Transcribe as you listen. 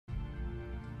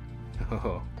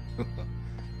Oh.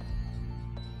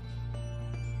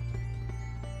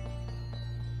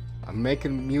 I'm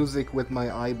making music with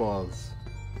my eyeballs.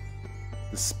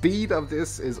 The speed of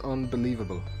this is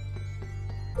unbelievable.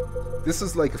 This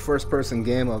is like a first-person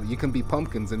game of you can be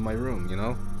pumpkins in my room, you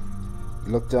know?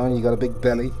 You look down, you got a big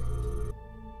belly.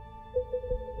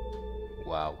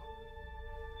 Wow.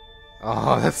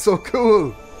 Oh, that's so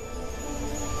cool!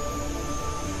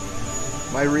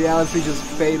 My reality just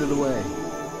faded away.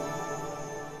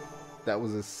 That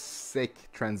was a sick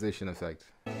transition effect.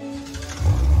 Got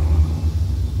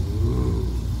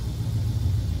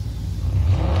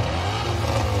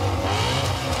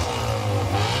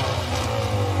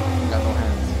no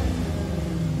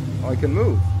hands. Oh, I can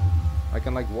move. I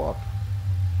can like walk.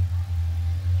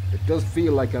 It does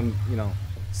feel like I'm, you know,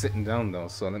 sitting down though,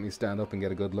 so let me stand up and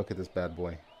get a good look at this bad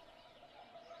boy.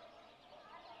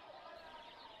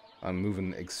 I'm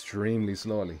moving extremely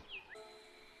slowly.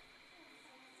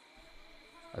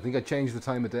 I think I changed the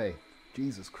time of day.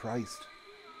 Jesus Christ.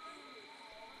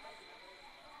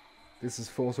 This is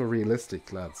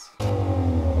photorealistic, lads.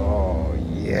 Oh,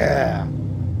 yeah.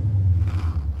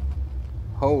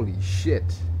 Holy shit.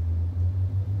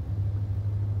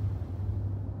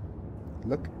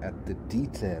 Look at the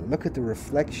detail. Look at the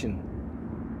reflection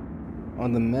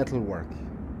on the metalwork.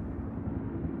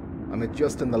 I'm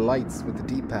adjusting the lights with the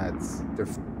D-pads.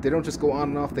 They don't just go on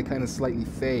and off, they kind of slightly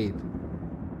fade.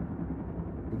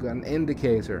 We've got an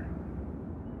indicator.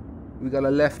 We've got a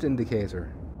left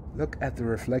indicator. Look at the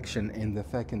reflection in the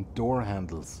fucking door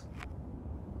handles.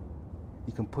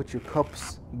 You can put your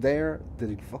cups there,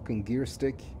 the fucking gear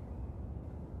stick.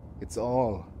 It's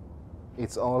all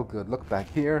good. Look back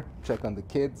here, check on the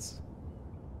kids.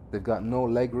 They've got no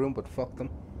leg room, but fuck them.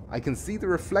 I can see the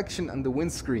reflection on the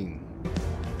windscreen.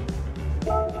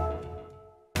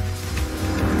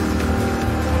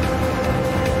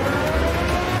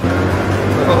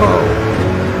 Oh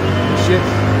shit.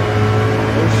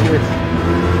 Oh shit.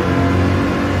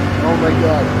 Oh my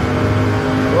god.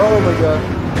 Oh my god.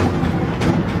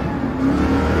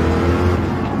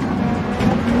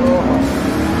 Oh.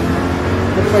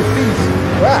 Look at my feet.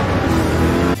 Ah.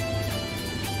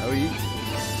 How are you?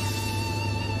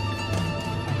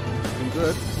 Looking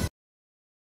good.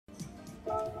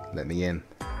 Let me in.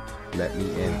 Let me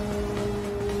in.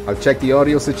 I'll check the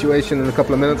audio situation in a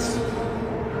couple of minutes.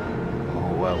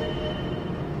 Oh wow.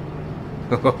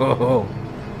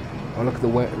 Oh, look at the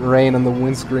rain on the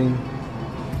windscreen.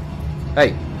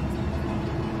 Hey.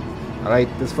 Alright,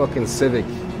 this fucking Civic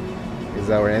is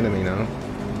our enemy now.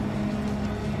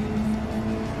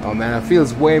 Oh man, it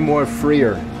feels way more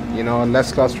freer, you know, and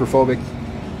less claustrophobic.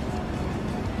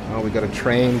 Oh, we got a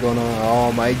train going on.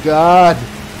 Oh my god!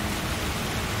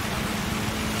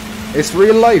 It's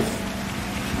real life.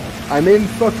 I'm in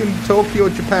fucking Tokyo,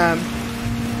 Japan,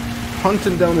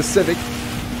 hunting down a Civic.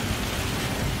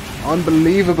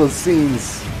 Unbelievable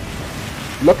scenes.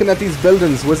 Looking at these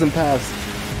buildings whizzing past.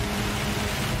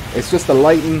 It's just the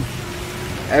lighting,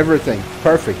 everything,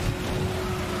 perfect.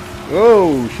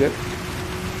 Oh shit.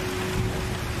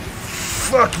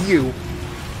 Fuck you!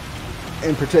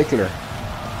 In particular.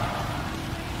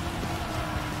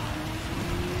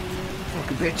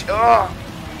 Fucking bitch. Oh!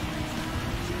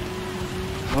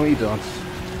 No you don't.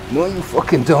 No you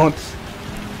fucking don't.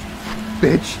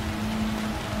 Bitch.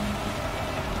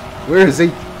 Where is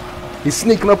he? He's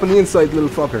sneaking up on the inside, little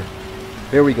fucker.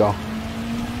 There we go.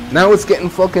 Now it's getting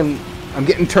fucking... I'm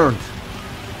getting turned.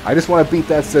 I just want to beat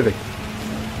that Civic.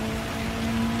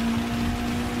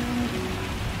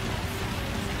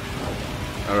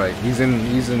 Alright,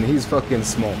 he's fucking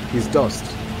smoke. He's dust.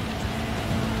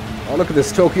 Oh, look at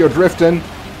this Tokyo drifting.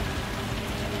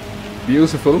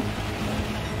 Beautiful.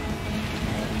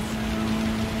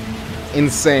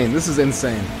 Insane. This is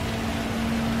insane.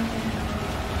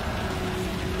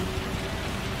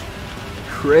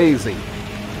 Crazy.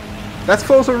 That's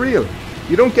photoreal.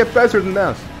 You don't get better than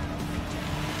that.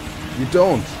 You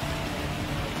don't.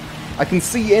 I can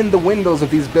see in the windows of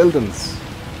these buildings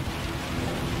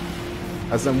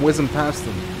as I'm whizzing past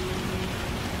them.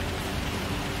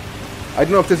 I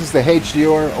don't know if this is the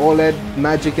HDR OLED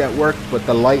magic at work, but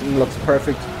the lighting looks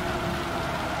perfect.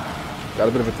 Got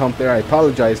a bit of a thump there. I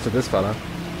apologize to this fella.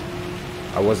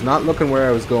 I was not looking where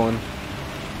I was going.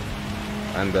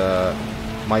 And,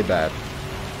 my bad.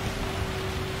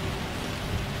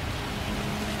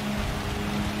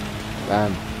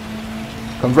 Man.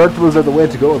 Convertibles are the way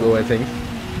to go, though, I think.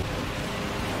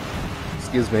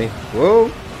 Excuse me. Whoa!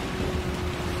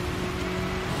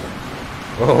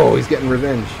 Oh, he's getting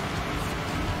revenge.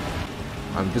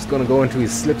 I'm just going to go into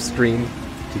his slipstream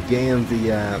to gain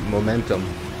the momentum.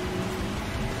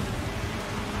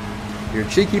 You're a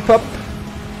cheeky pup.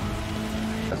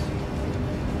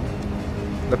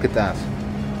 Look at that.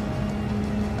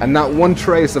 And not one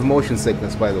trace of motion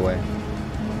sickness, by the way.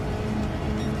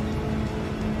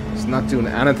 It's not doing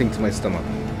anything to my stomach.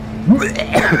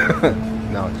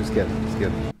 No, just kidding, just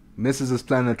kidding. Mrs. is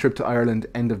planning a trip to Ireland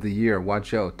end of the year.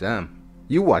 Watch out, damn.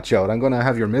 You watch out, I'm gonna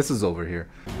have your missus over here.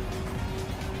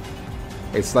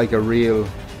 It's like a real...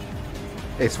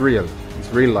 It's real. It's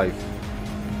real life.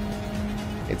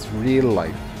 It's real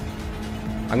life.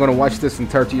 I'm gonna watch this in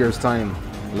 30 years' time,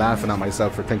 laughing at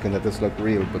myself for thinking that this looked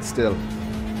real, but still.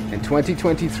 In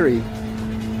 2023,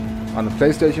 on the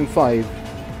PlayStation 5,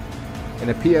 in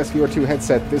a PSVR2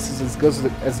 headset, this is as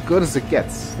good as it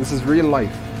gets. This is real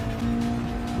life.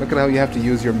 Look at how you have to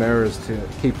use your mirrors to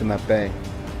keep them at bay.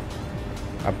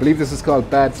 I believe this is called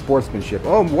bad sportsmanship.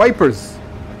 Oh, wipers!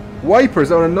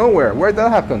 Wipers out of nowhere! Where'd that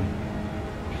happen?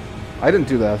 I didn't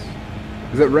do that.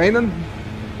 Is it raining?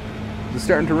 Is it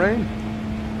starting to rain?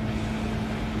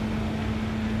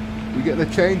 We getting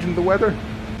a change in the weather?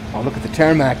 Oh, look at the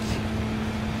tarmac.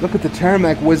 Look at the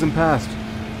tarmac whizzing past.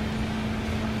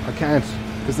 I can't,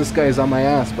 because this guy is on my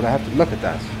ass, but I have to look at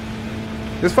that.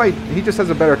 This fight, he just has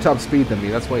a better top speed than me.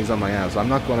 That's why he's on my ass. I'm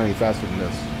not going any faster than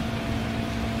this.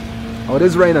 Oh, it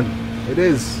is raining. It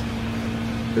is.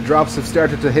 The drops have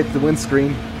started to hit the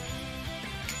windscreen.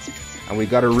 And we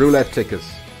got a roulette ticket.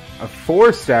 A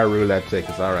 4-star roulette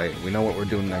ticket. Alright, we know what we're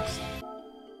doing next.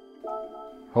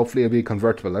 Hopefully it'll be a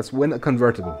convertible. Let's win a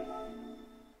convertible.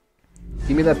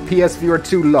 Give me that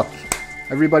PSVR2 luck.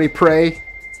 Everybody pray.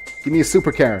 Give me a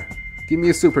supercar. Give me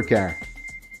a supercar.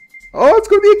 Oh, it's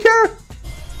gonna be a car!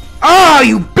 Oh,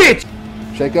 you bitch!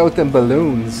 Check out them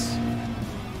balloons.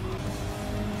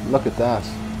 Look at that.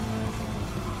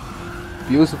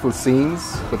 Beautiful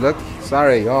scenes. But look,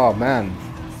 sorry, oh man.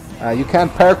 You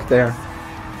can't park there.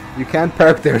 You can't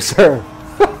park there, sir.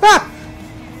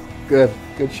 Good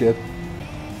shit.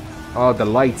 Oh, the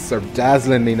lights are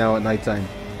dazzling me now at night time.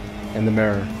 In the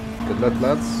mirror. Good luck,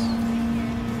 lads.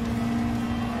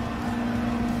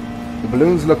 The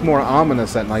balloons look more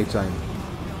ominous at night time.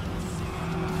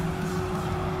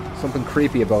 Something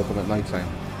creepy about them at night time.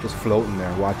 Just floating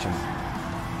there, watching.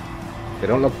 They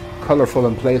don't look colourful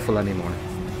and playful anymore.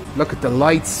 Look at the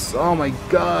lights. Oh my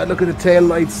god, look at the tail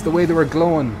lights, the way they were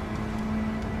glowing.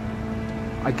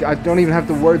 I don't even have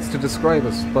the words to describe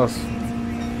it, but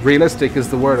realistic is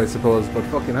the word, I suppose, but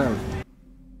fucking hell.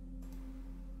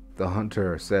 The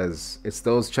hunter says, it's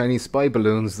those Chinese spy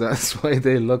balloons, that's why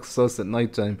they look sus at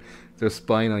night time. They're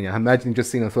spying on you. Imagine just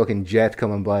seeing a fucking jet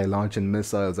coming by launching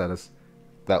missiles at us.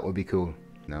 That would be cool.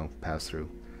 No, pass through.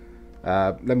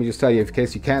 Let me just tell you, in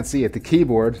case you can't see it, the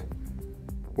keyboard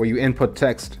where you input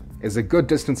text is a good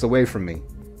distance away from me.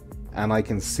 And I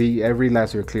can see every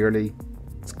letter clearly.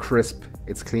 It's crisp,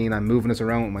 it's clean. I'm moving this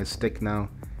around with my stick now.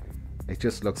 It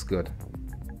just looks good.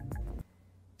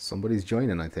 Somebody's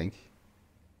joining, I think.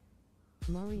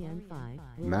 Mary M5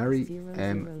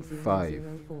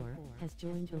 has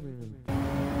joined the room.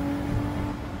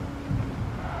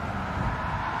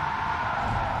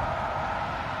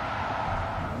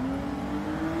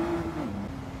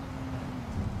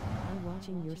 I'm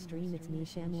watching your stream, it's me,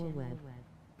 Shamor Web.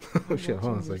 Oh shit,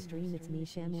 hold on a sec. Stream, it's me,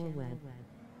 Shamor Web.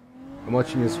 I'm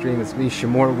watching your stream, it's me,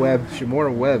 Shamor Web.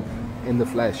 Shamor Web in the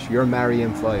flesh. You're Mary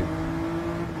M5.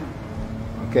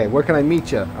 Okay, where can I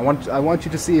meet you? I want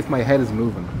you to see if my head is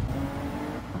moving.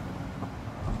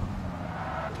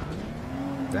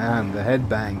 Damn, the head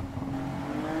bang.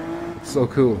 It's so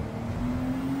cool.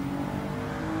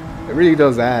 It really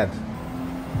does add.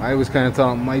 I always kind of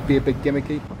thought it might be a bit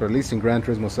gimmicky, but at least in Gran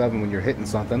Turismo 7 when you're hitting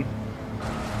something,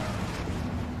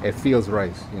 it feels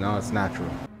right, you know, it's natural.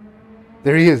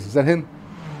 There he is that him?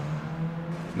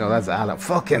 No, that's Alan.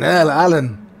 Fucking hell,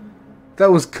 Alan! That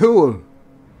was cool!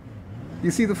 You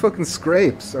see the fucking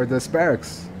scrapes, or the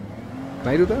sparks. Can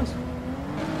I do that?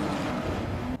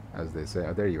 As they say.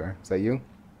 Oh, there you are. Is that you?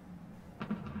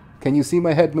 Can you see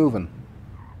my head moving?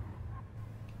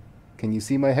 Can you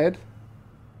see my head?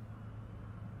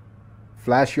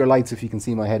 Flash your lights if you can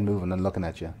see my head moving and looking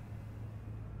at you.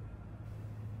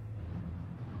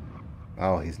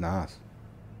 Oh, he's not.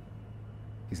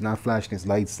 He's not flashing his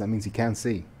lights. That means he can't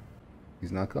see.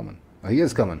 He's not coming. Oh, he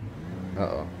is coming.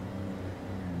 Uh-oh.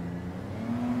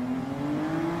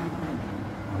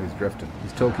 Oh, he's drifting.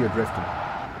 He's Tokyo drifting.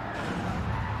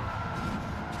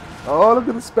 Oh, look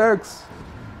at the sparks.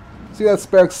 See that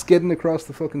spark skidding across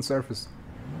the fucking surface.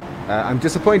 I'm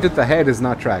disappointed the head is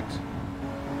not tracked.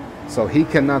 So he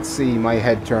cannot see my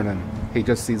head turning. He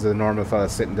just sees a normal fella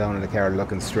sitting down in the car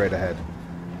looking straight ahead.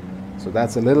 So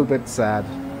that's a little bit sad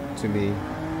to me.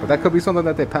 But that could be something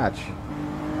that they patch.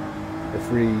 If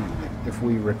we if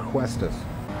we request it.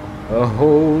 A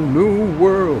whole new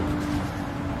world.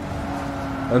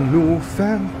 A new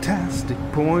fantastic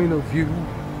point of view.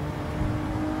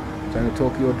 Trying to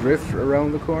Tokyo drift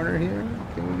around the corner here.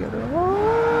 Can we get it?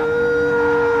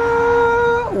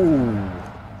 Ooh.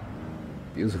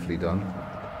 Beautifully done.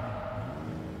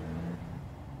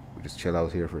 We just chill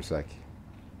out here for a sec.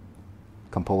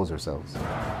 Compose ourselves.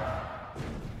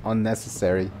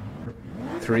 Unnecessary.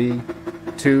 3,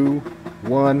 2,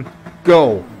 1,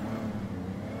 go!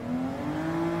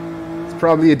 It's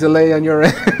probably a delay on your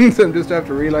end. I'm just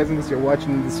after realizing this, you're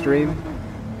watching the stream.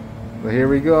 But here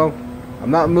we go.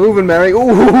 I'm not moving, Mary.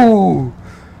 Ooh!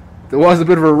 There was a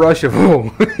bit of a rush of,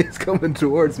 oh, it's coming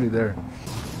towards me there.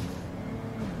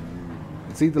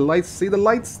 See the lights? See the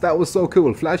lights? That was so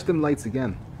cool. Flash them lights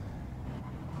again.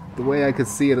 The way I could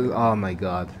see it, oh my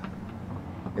god.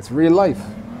 It's real life.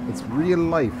 It's real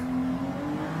life.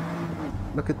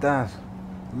 Look at that.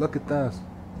 Look at that.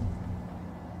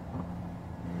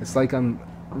 It's like on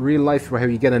real life where how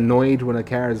you get annoyed when a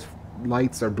car's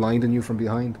lights are blinding you from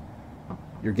behind.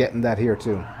 You're getting that here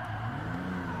too.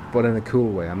 But in a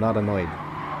cool way. I'm not annoyed.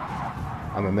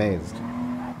 I'm amazed.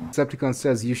 Dicepticon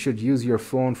says you should use your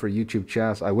phone for YouTube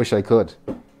chat. I wish I could.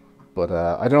 But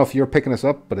I don't know if you're picking us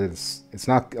up, but it's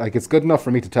not like it's good enough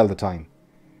for me to tell the time.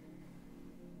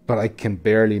 But I can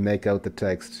barely make out the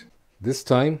text. This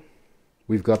time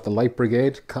we've got the Light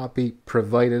Brigade copy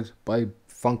provided by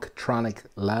Funktronic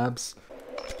Labs.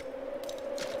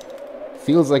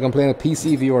 Feels like I'm playing a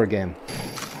PSVR game.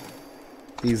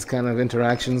 These kind of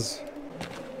interactions.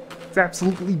 It's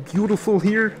absolutely beautiful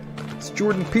here. It's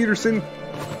Jordan Peterson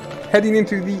heading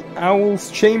into the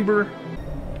Owl's chamber.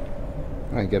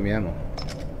 Alright, get me ammo.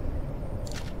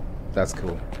 That's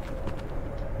cool.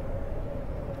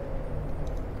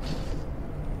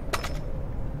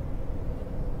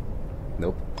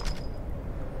 Nope.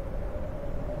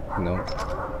 No.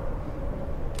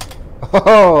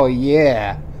 Oh,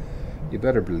 yeah! You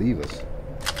better believe it.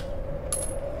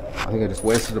 I think I just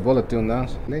wasted a bullet doing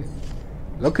that.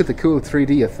 Look at the cool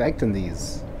 3D effect in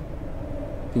these.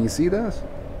 Can you see that?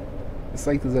 It's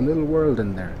like there's a little world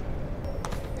in there.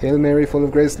 Hail Mary, full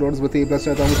of grace, Lord is with thee. Blessed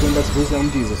art thou amongst women, blessed is the fruit of thy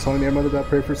womb, Jesus. Holy Mary, Mother of God,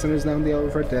 pray for sinners now and the hour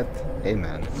of our death.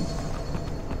 Amen.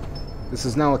 This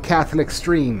is now a Catholic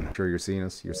stream. Sure, you're seeing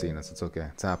us. You're seeing us. It's okay.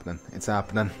 It's happening. It's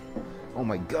happening. Oh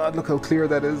my God! Look how clear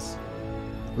that is.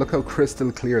 Look how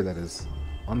crystal clear that is.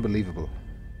 Unbelievable.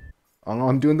 Oh,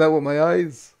 I'm doing that with my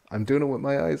eyes. I'm doing it with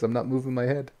my eyes. I'm not moving my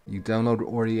head. You download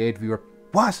RE8 viewer.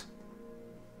 What?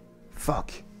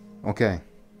 Fuck. Okay.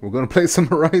 We're going to play some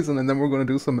Horizon and then we're going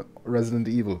to do some Resident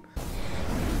Evil.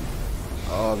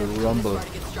 Oh, the rumble.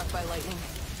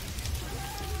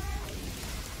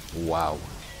 Wow.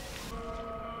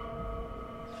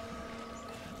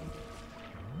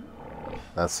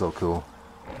 That's so cool.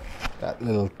 That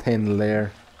little thin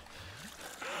layer.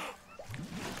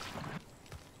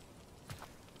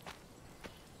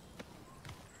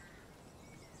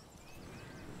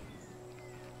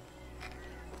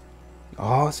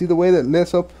 Oh, see the way that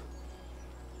lit up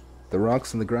the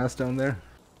rocks and the grass down there?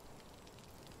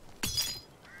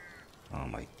 Oh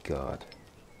my God.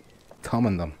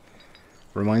 Thumbing them.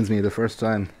 Reminds me of the first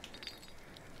time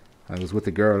I was with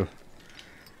a girl.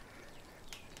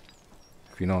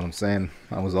 If you know what I'm saying.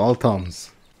 I was all thumbs.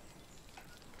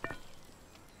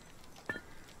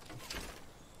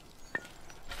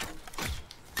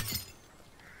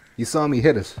 You saw me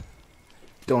hit it.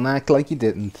 Don't act like you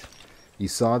didn't. You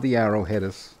saw the arrow hit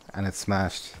it, and it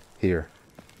smashed here.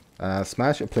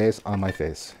 Smash a place on my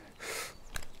face.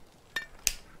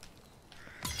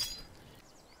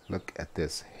 Look at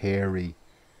this hairy,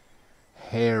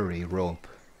 hairy rope.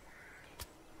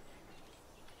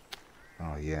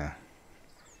 Oh yeah.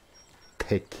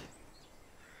 Thick.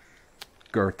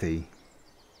 Girthy.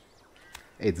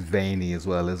 It's veiny as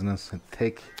well, isn't it?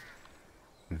 Thick,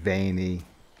 veiny,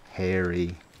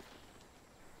 hairy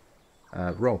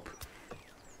rope.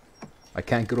 I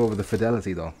can't get over the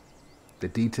fidelity though. The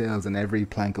details in every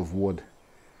plank of wood.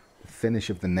 The finish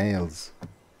of the nails.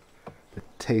 The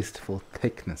tasteful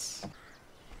thickness.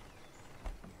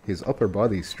 His upper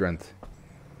body strength.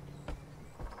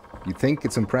 You'd think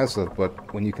it's impressive,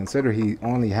 but when you consider he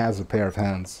only has a pair of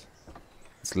hands,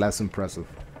 it's less impressive.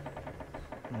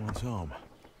 What's home?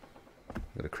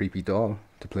 Got a creepy doll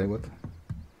to play with.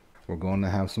 We're going to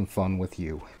have some fun with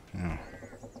you. Oh.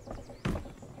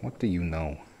 What do you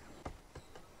know?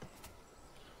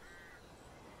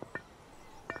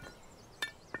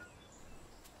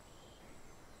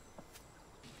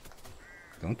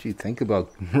 Don't you think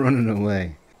about running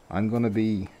away. I'm going to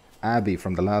be Abby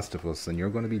from The Last of Us, and you're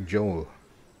going to be Joel.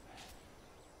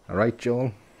 Alright,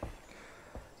 Joel?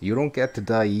 You don't get to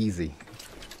die easy.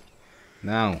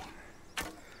 Now,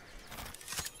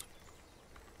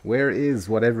 where is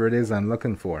whatever it is I'm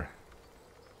looking for?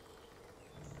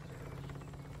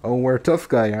 Oh, we're a tough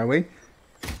guy, are we?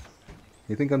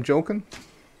 You think I'm joking?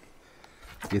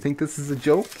 You think this is a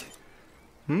joke?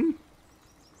 Hmm?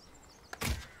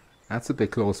 That's a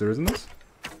bit closer, isn't it?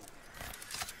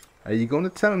 Are you going to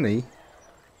tell me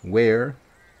where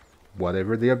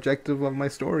whatever the objective of my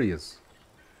story is?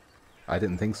 I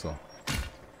didn't think so.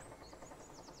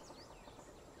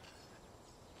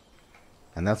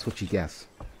 And that's what you get.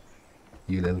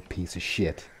 You little piece of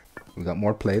shit. We got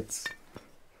more plates.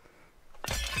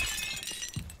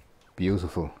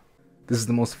 Beautiful. This is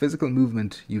the most physical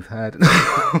movement you've had in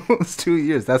almost 2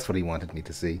 years. That's what he wanted me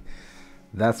to see.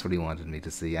 That's what he wanted me to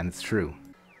see, and it's true.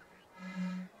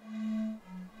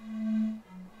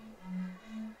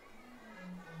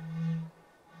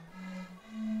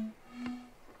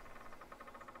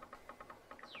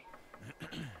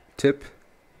 Tip.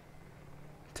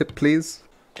 Tip, please.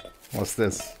 What's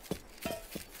this?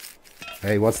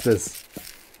 Hey, what's this?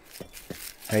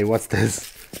 Hey, what's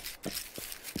this?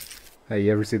 Hey,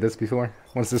 you ever see this before?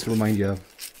 What does this remind you of?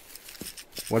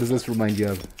 What does this remind you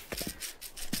of?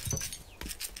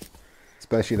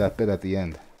 Especially that bit at the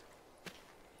end.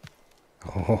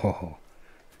 Oh,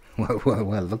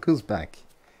 well, look who's back.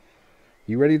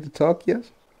 You ready to talk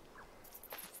yet?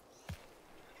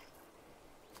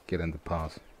 Get in the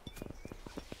pot.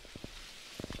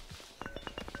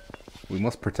 We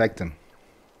must protect him.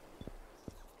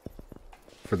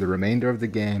 For the remainder of the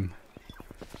game,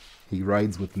 he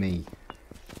rides with me.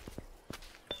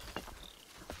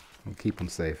 I'll keep him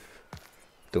safe.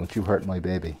 Don't you hurt my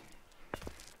baby.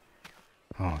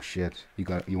 Oh shit.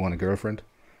 You want a girlfriend?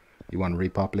 You want to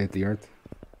repopulate the earth?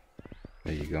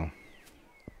 There you go.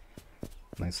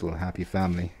 Nice little happy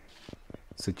family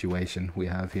situation we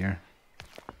have here.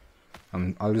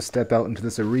 I'll just step out into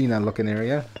this arena looking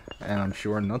area, and I'm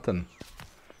sure nothing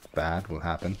bad will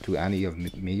happen to any of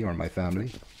me or my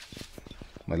family.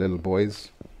 My little boys,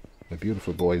 my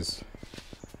beautiful boys.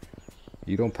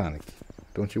 You don't panic.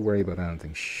 Don't you worry about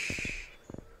anything. Shh.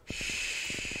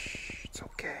 Shh. It's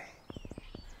okay.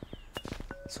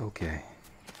 It's okay.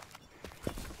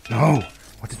 No!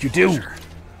 What did you do?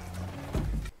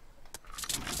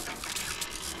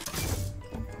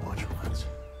 Watch your lens.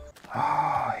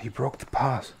 Ah, he broke the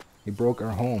pot. He broke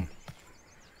our home.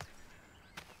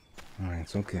 Alright,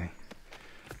 it's okay.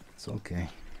 It's okay.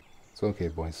 It's okay,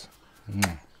 boys.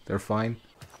 They're fine.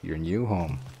 Your new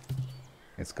home.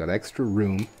 It's got extra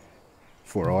room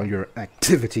for all your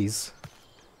activities.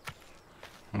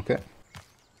 Okay.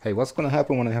 Hey, what's gonna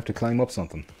happen when I have to climb up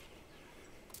something?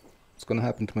 What's gonna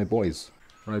happen to my boys?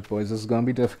 Right, boys, this is gonna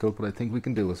be difficult, but I think we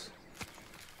can do it.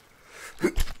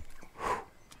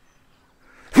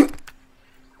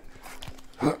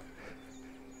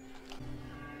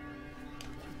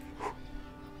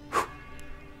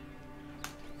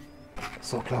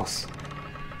 So close.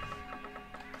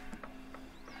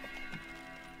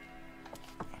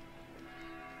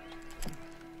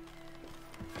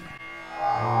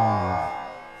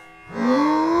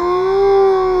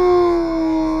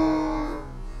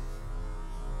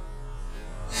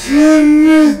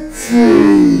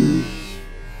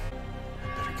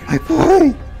 My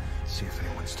boy! See if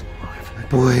anyone's still alive. My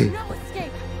boy! No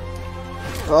escape.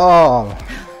 Oh!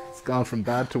 It's gone from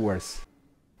bad to worse.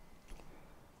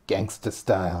 Gangsta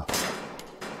style.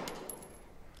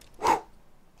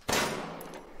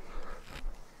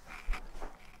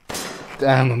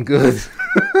 Damn, I'm good.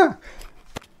 I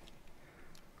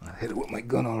hit it with my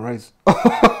gun, alright.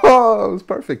 Oh, it was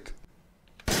perfect.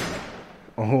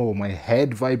 Oh, my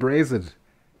head vibrated.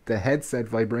 The headset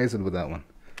vibrated with that one.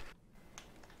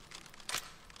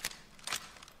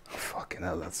 Fucking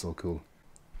hell, that's so cool.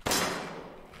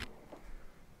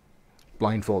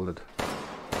 Blindfolded.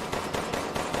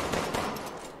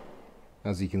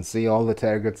 As you can see, all the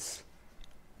targets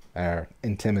are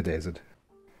intimidated.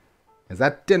 Is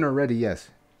that dinner ready yet?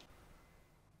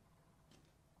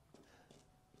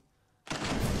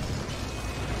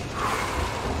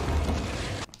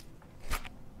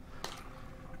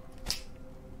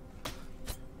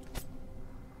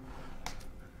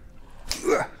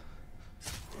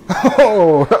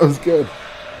 Oh, that was good.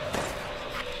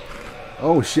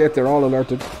 Oh shit, they're all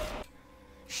alerted.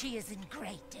 She is in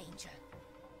great danger.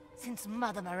 Since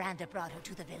Mother Miranda brought her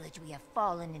to the village, we have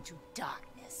fallen into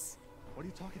darkness. What are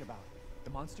you talking about? The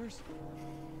monsters?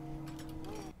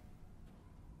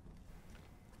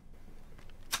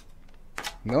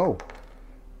 No.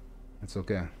 It's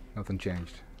okay. Nothing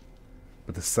changed.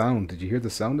 But the sound, did you hear the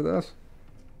sound of that?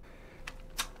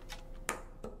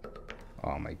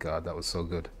 Oh my god, that was so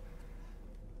good.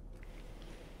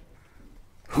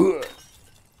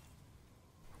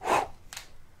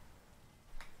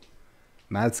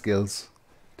 Mad skills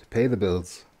to pay the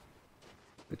bills.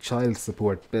 The child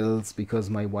support bills because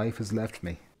my wife has left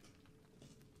me.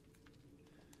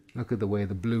 Look at the way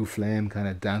the blue flame kind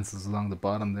of dances along the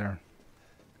bottom there.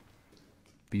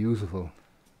 Beautiful.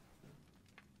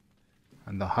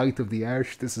 And the height of the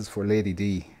arch, this is for Lady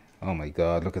D. Oh my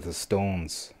god, look at the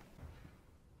stones.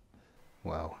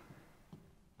 Wow.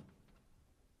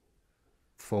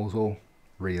 Photo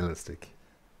realistic.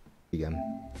 Again.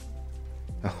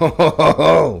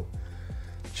 Oh,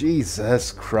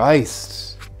 Jesus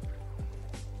Christ.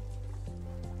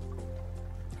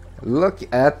 Look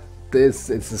at this.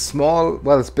 It's a small,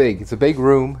 well, it's big. It's a big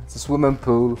room. It's a swimming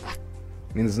pool.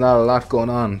 I mean, there's not a lot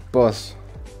going on, but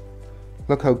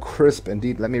look how crisp.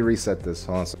 Indeed, let me reset this.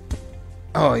 Hold on a second.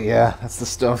 Oh yeah, that's the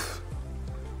stuff.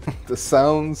 The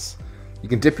sounds. You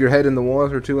can dip your head in the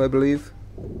water too, I believe.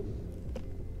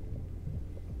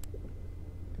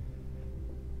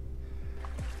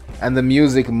 And the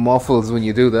music muffles when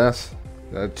you do that.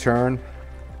 Turn.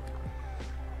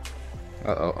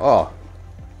 Uh-oh. Oh.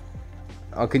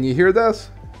 Oh, can you hear that?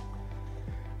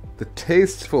 The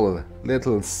tasteful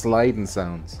little sliding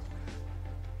sounds.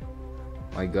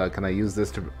 My god, can I use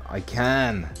this to... I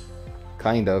can.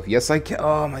 Kind of. Yes, I can.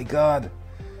 Oh my god.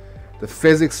 The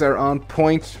physics are on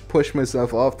point. Push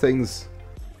myself off things.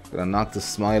 Gonna knock the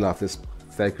smile off this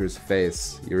faker's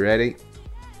face. You ready?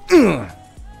 There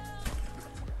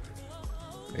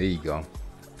you go.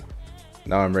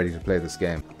 Now I'm ready to play this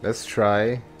game. Let's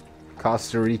try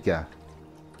Costa Rica.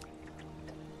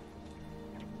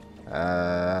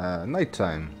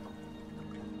 Nighttime.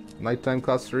 Nighttime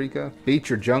Costa Rica.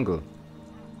 Beach or jungle?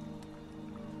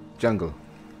 Jungle.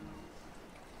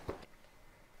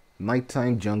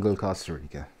 Nighttime jungle Costa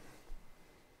Rica.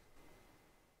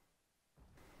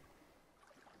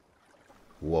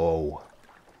 Whoa.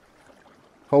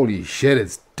 Holy shit,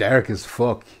 it's dark as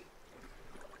fuck.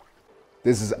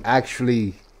 This is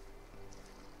actually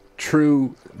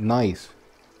true night.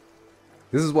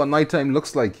 This is what nighttime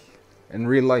looks like in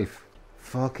real life.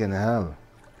 Fucking hell.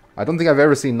 I don't think I've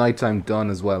ever seen nighttime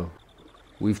done as well.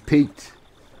 We've peaked.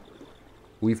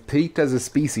 We've peaked as a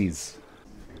species.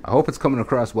 I hope it's coming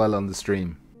across well on the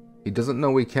stream. He doesn't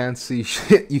know we can't see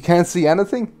shit. You can't see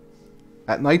anything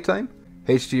at nighttime?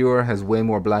 HDR has way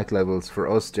more black levels. For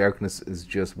us, darkness is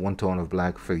just one tone of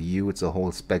black. For you, it's a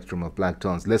whole spectrum of black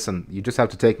tones. Listen, you just have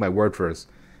to take my word for it.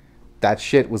 That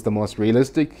shit was the most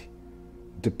realistic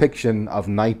depiction of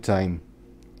nighttime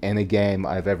in a game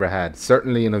I've ever had.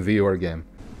 Certainly in a VR game.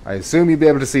 I assume you'll be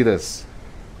able to see this.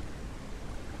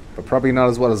 But probably not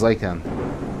as well as I can.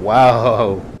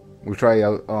 Wow. We'll try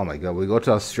out. Oh my god, we'll go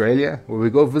to Australia? Will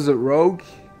we go visit Rogue?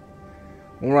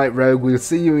 Alright, Rogue, we'll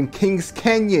see you in Kings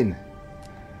Canyon.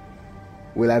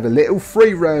 We'll have a little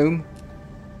free roam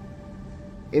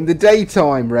in the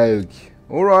daytime, Rogue.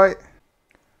 Alright.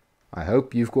 I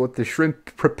hope you've got the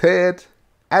shrimp prepared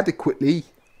adequately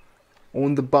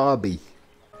on the barbie.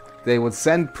 They would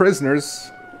send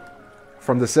prisoners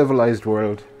from the civilized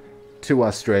world to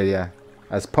Australia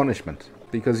as punishment,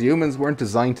 because humans weren't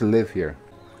designed to live here.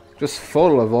 Just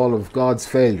full of all of God's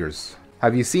failures.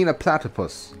 Have you seen a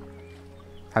platypus?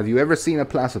 Have you ever seen a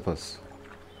platypus?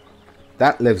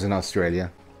 That lives in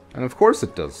Australia. And of course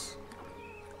it does.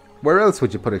 Where else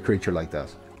would you put a creature like that?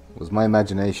 It was my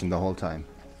imagination the whole time.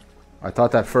 I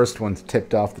thought that first one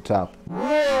tipped off the top.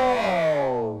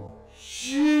 Whoa!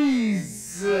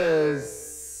 Jesus!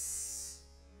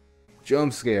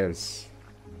 Jump scares.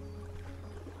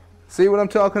 See what I'm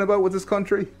talking about with this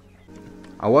country?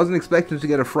 I wasn't expecting to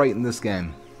get a fright in this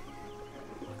game.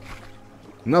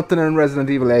 Nothing in Resident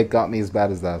Evil 8 got me as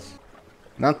bad as that.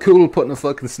 Not cool putting a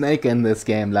fucking snake in this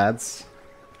game, lads.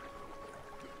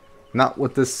 Not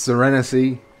with this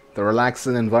serenity, the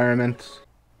relaxing environment.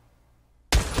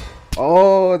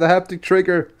 Oh, the haptic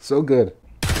trigger. So good.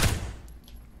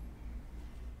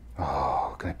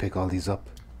 Oh, can I pick all these up?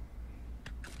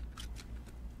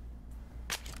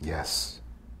 Yes.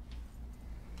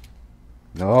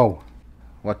 No.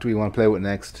 What do we want to play with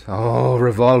next? Oh,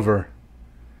 revolver.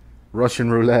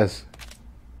 Russian roulette.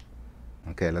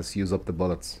 Okay, let's use up the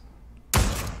bullets.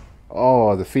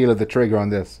 Oh, the feel of the trigger on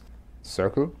this.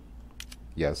 Circle?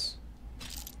 Yes.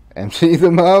 Empty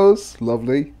the mouse.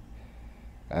 Lovely.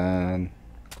 And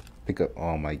pick up.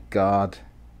 Oh my god.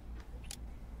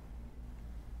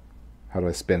 How do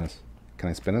I spin it? Can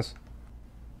I spin it?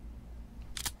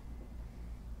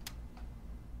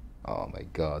 Oh my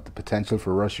god. The potential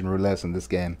for Russian roulette in this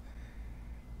game.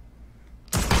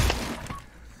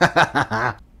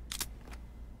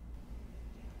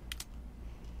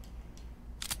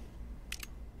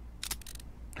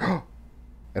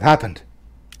 It happened.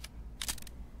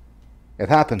 It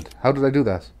happened. How did I do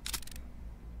that?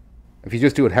 If you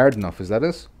just do it hard enough, is that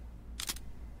it?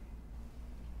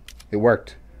 It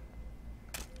worked.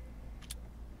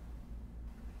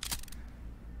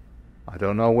 I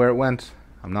don't know where it went.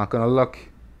 I'm not gonna look.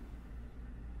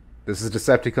 This is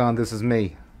Decepticon, this is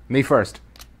me. Me first.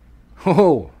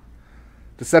 Oh!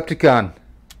 Decepticon.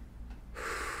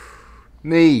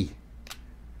 Me.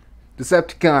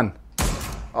 Decepticon.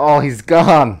 Oh, he's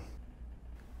gone.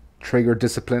 Trigger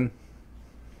discipline.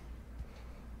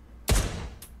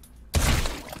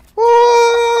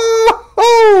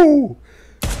 Oh!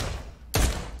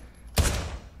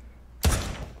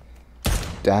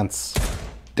 Dance.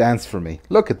 Dance for me.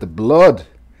 Look at the blood.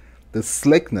 The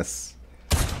slickness.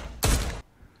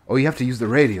 Oh, you have to use the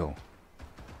radio.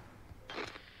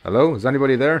 Hello? Is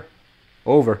anybody there?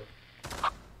 Over.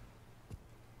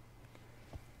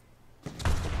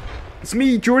 It's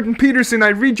me, Jordan Peterson. I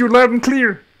read you loud and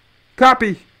clear.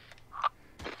 Copy.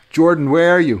 Jordan,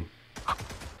 where are you?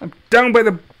 I'm down by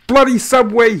the bloody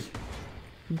subway.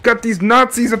 You've got these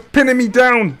Nazis pinning me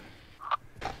down.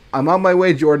 I'm on my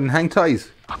way, Jordan. Hang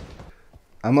tight.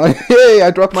 I'm on. Hey,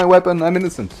 I dropped my weapon. I'm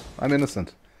innocent. I'm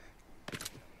innocent. Can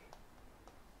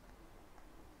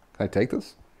I take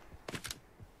this?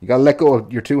 You gotta let go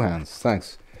of your two hands.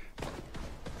 Thanks.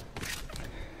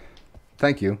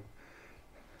 Thank you.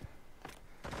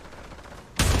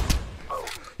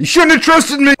 You shouldn't have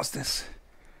trusted me! What's this?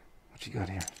 What you got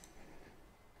here?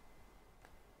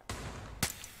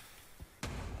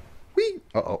 Wee!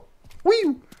 Uh-oh.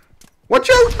 Wee! Watch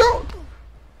out! No!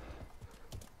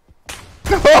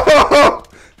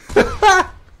 No!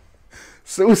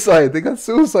 Suicide! They got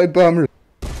suicide bombers.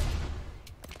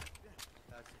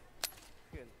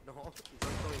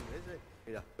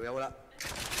 Mira, voy a volar.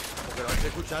 Porque lo estoy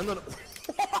escuchando. No.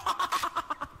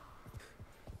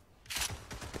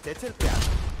 Este es el peaje.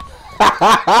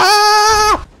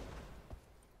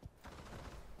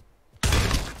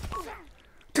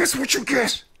 That's what you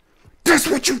get! That's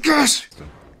what you get!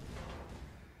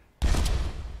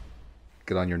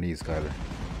 Get on your knees, Kyler.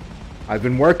 I've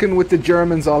been working with the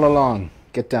Germans all along.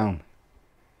 Get down.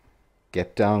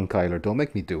 Get down, Kyler. Don't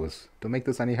make me do it. Don't make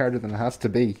this any harder than it has to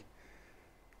be.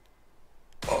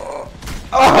 Oh!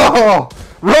 Oh!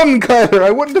 Run, Kyler!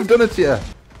 I wouldn't have done it to you.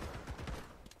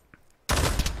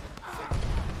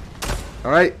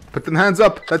 Alright, put them hands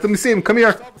up. Let them see him. Come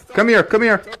here. Come here. Come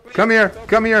here. Come here.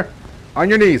 Come here. On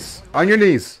your knees. On your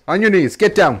knees. On your knees.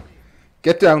 Get down.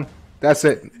 Get down. That's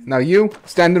it. Now you,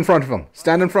 stand in front of him.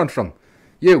 Stand in front of him.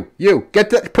 You.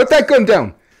 Get that. Put that gun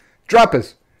down. Drop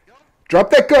it. Drop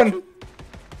that gun.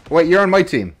 Wait, you're on my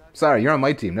team. Sorry, you're on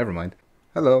my team. Never mind.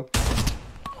 Hello.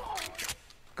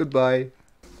 Goodbye.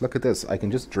 Look at this. I can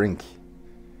just drink.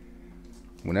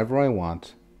 Whenever I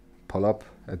want. Pull up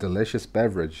a delicious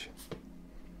beverage.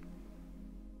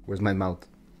 Where's my mouth?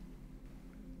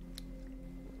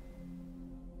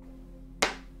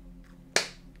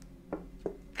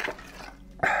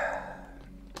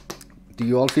 Do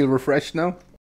you all feel refreshed now?